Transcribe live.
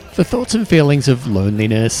The thoughts and feelings of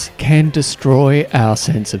loneliness can destroy our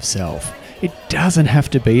sense of self. It doesn't have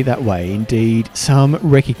to be that way. Indeed, some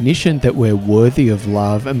recognition that we're worthy of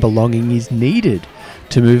love and belonging is needed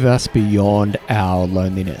to move us beyond our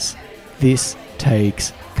loneliness. This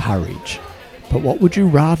takes courage. But what would you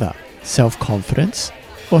rather, self-confidence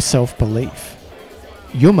or self-belief?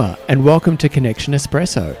 Yuma, and welcome to Connection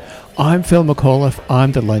Espresso. I'm Phil McAuliffe,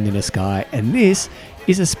 I'm the Loneliness Guy, and this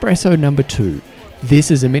is Espresso number 2.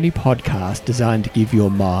 This is a mini podcast designed to give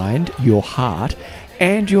your mind, your heart,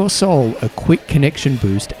 and your soul a quick connection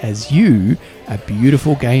boost as you, a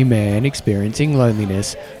beautiful gay man experiencing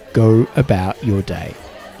loneliness, go about your day.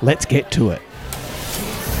 Let's get to it.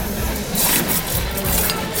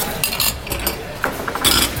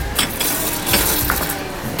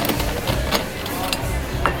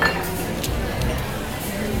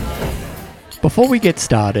 Before we get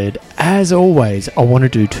started, as always, I want to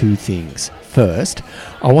do two things. First,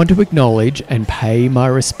 I want to acknowledge and pay my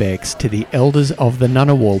respects to the elders of the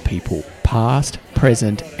Ngunnawal people, past,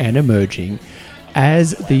 present, and emerging,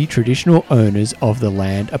 as the traditional owners of the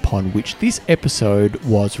land upon which this episode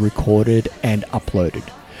was recorded and uploaded.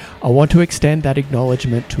 I want to extend that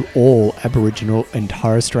acknowledgement to all Aboriginal and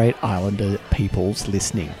Torres Strait Islander peoples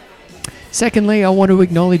listening. Secondly, I want to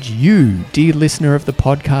acknowledge you, dear listener of the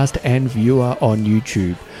podcast and viewer on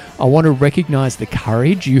YouTube. I want to recognize the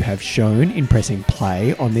courage you have shown in pressing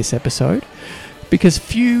play on this episode, because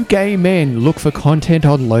few gay men look for content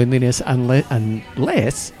on loneliness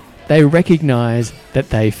unless they recognize that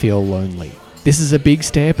they feel lonely. This is a big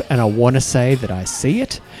step, and I want to say that I see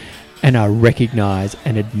it, and I recognize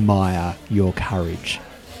and admire your courage.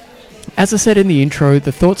 As I said in the intro,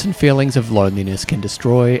 the thoughts and feelings of loneliness can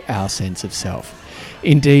destroy our sense of self.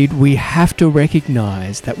 Indeed, we have to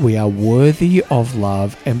recognize that we are worthy of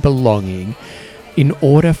love and belonging in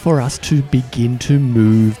order for us to begin to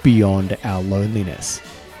move beyond our loneliness.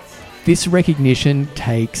 This recognition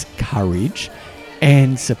takes courage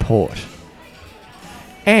and support.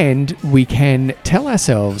 And we can tell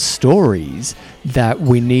ourselves stories that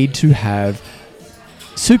we need to have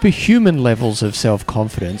superhuman levels of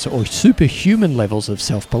self-confidence or superhuman levels of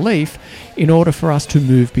self-belief in order for us to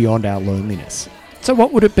move beyond our loneliness. So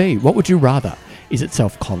what would it be? What would you rather? Is it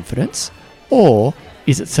self-confidence or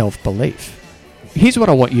is it self-belief? Here's what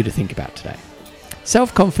I want you to think about today.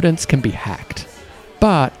 Self-confidence can be hacked,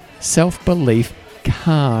 but self-belief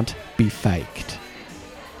can't be faked.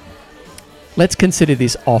 Let's consider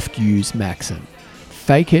this oft-used maxim.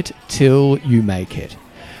 Fake it till you make it.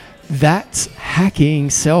 That's hacking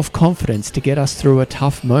self-confidence to get us through a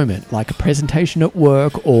tough moment, like a presentation at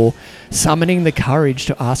work or summoning the courage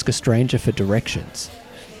to ask a stranger for directions.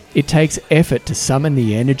 It takes effort to summon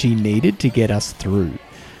the energy needed to get us through,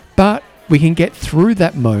 but we can get through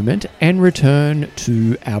that moment and return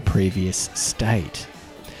to our previous state.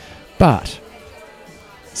 But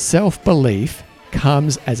self-belief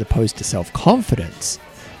comes as opposed to self-confidence.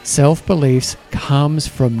 Self-belief comes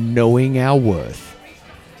from knowing our worth,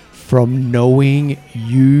 from knowing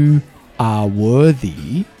you are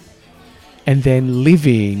worthy, and then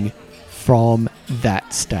living from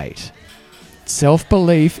that state.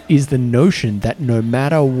 Self-belief is the notion that no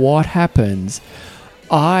matter what happens,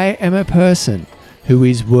 I am a person who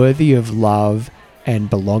is worthy of love and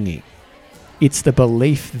belonging. It's the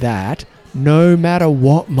belief that no matter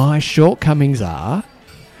what my shortcomings are,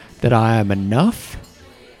 that I am enough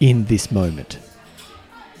in this moment.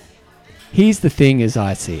 Here's the thing as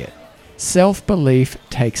I see it. Self-belief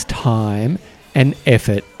takes time and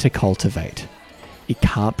effort to cultivate. It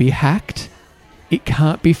can't be hacked, it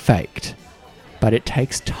can't be faked, but it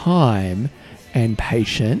takes time and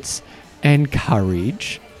patience and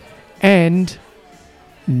courage and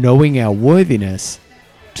knowing our worthiness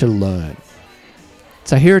to learn.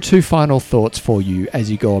 So here are two final thoughts for you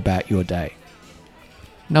as you go about your day.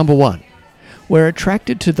 Number 1, we're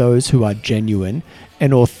attracted to those who are genuine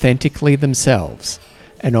and authentically themselves.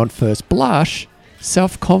 And on first blush,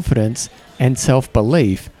 self-confidence and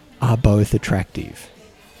self-belief are both attractive.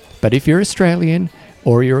 But if you're Australian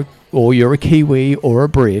or you're a Kiwi or a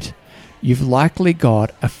Brit, you've likely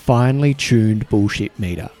got a finely tuned bullshit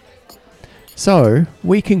meter. So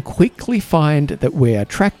we can quickly find that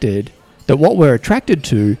what we're attracted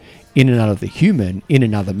to in another human, in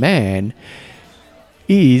another man,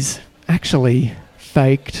 is actually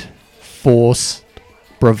faked, forced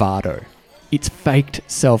bravado. It's faked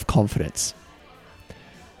self-confidence.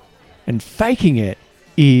 And faking it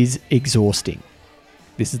is exhausting.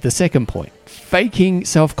 This is the second point. Faking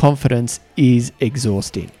self-confidence is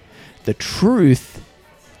exhausting. The truth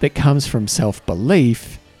that comes from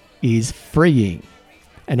self-belief is freeing.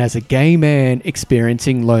 And as a gay man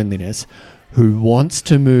experiencing loneliness who wants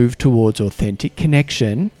to move towards authentic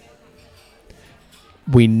connection,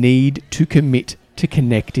 we need to commit to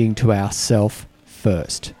connecting to ourself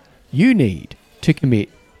first. You need to commit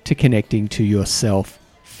to connecting to yourself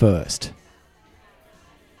first.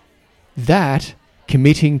 That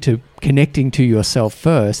committing to connecting to yourself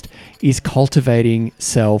first is cultivating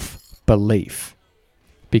self-belief,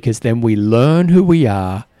 because then we learn who we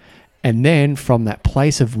are, and then from that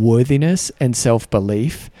place of worthiness and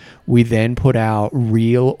self-belief, we then put our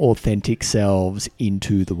real authentic selves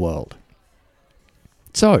into the world.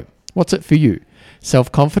 So, what's it for you?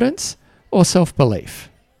 Self-confidence or self-belief?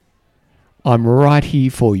 I'm right here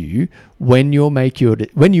for you when you make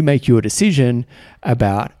your decision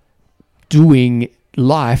about doing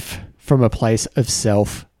life from a place of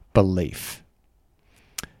self-belief.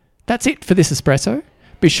 That's it for this espresso.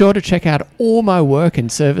 Be sure to check out all my work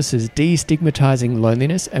and services destigmatizing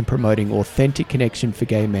loneliness and promoting authentic connection for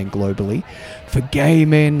gay men globally, for gay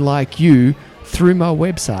men like you, through my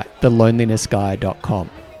website,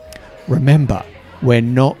 thelonelinessguy.com. Remember, we're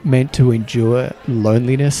not meant to endure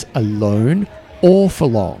loneliness alone or for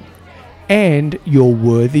long, and you're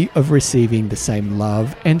worthy of receiving the same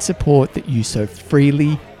love and support that you so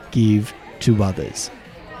freely give to others.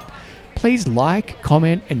 Please like,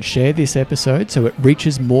 comment, and share this episode so it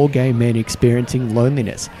reaches more gay men experiencing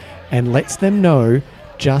loneliness and lets them know,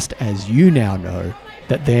 just as you now know,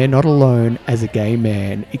 that they're not alone as a gay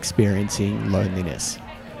man experiencing loneliness.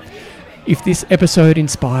 If this episode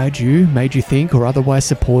inspired you, made you think, or otherwise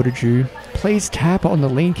supported you, please tap on the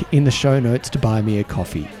link in the show notes to buy me a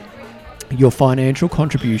coffee. Your financial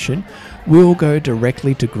contribution will go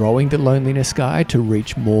directly to growing the Loneliness Guy to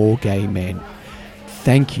reach more gay men.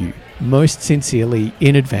 Thank you most sincerely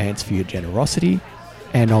in advance for your generosity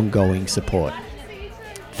and ongoing support.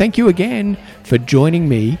 Thank you again for joining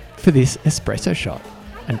me for this espresso shot.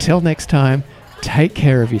 Until next time, take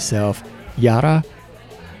care of yourself, yara,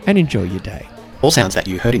 and enjoy your day. All sounds that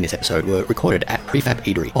you heard in this episode were recorded at Prefab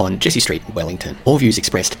Eatery on Jessie Street, Wellington. All views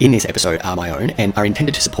expressed in this episode are my own and are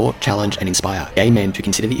intended to support, challenge, and inspire gay men to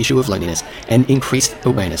consider the issue of loneliness and increase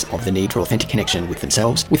awareness of the need for authentic connection with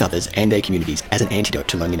themselves, with others, and their communities as an antidote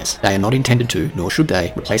to loneliness. They are not intended to, nor should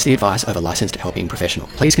they, replace the advice of a licensed helping professional.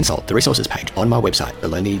 Please consult the resources page on my website,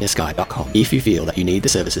 thelonelinessguy.com, if you feel that you need the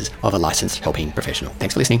services of a licensed helping professional.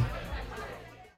 Thanks for listening.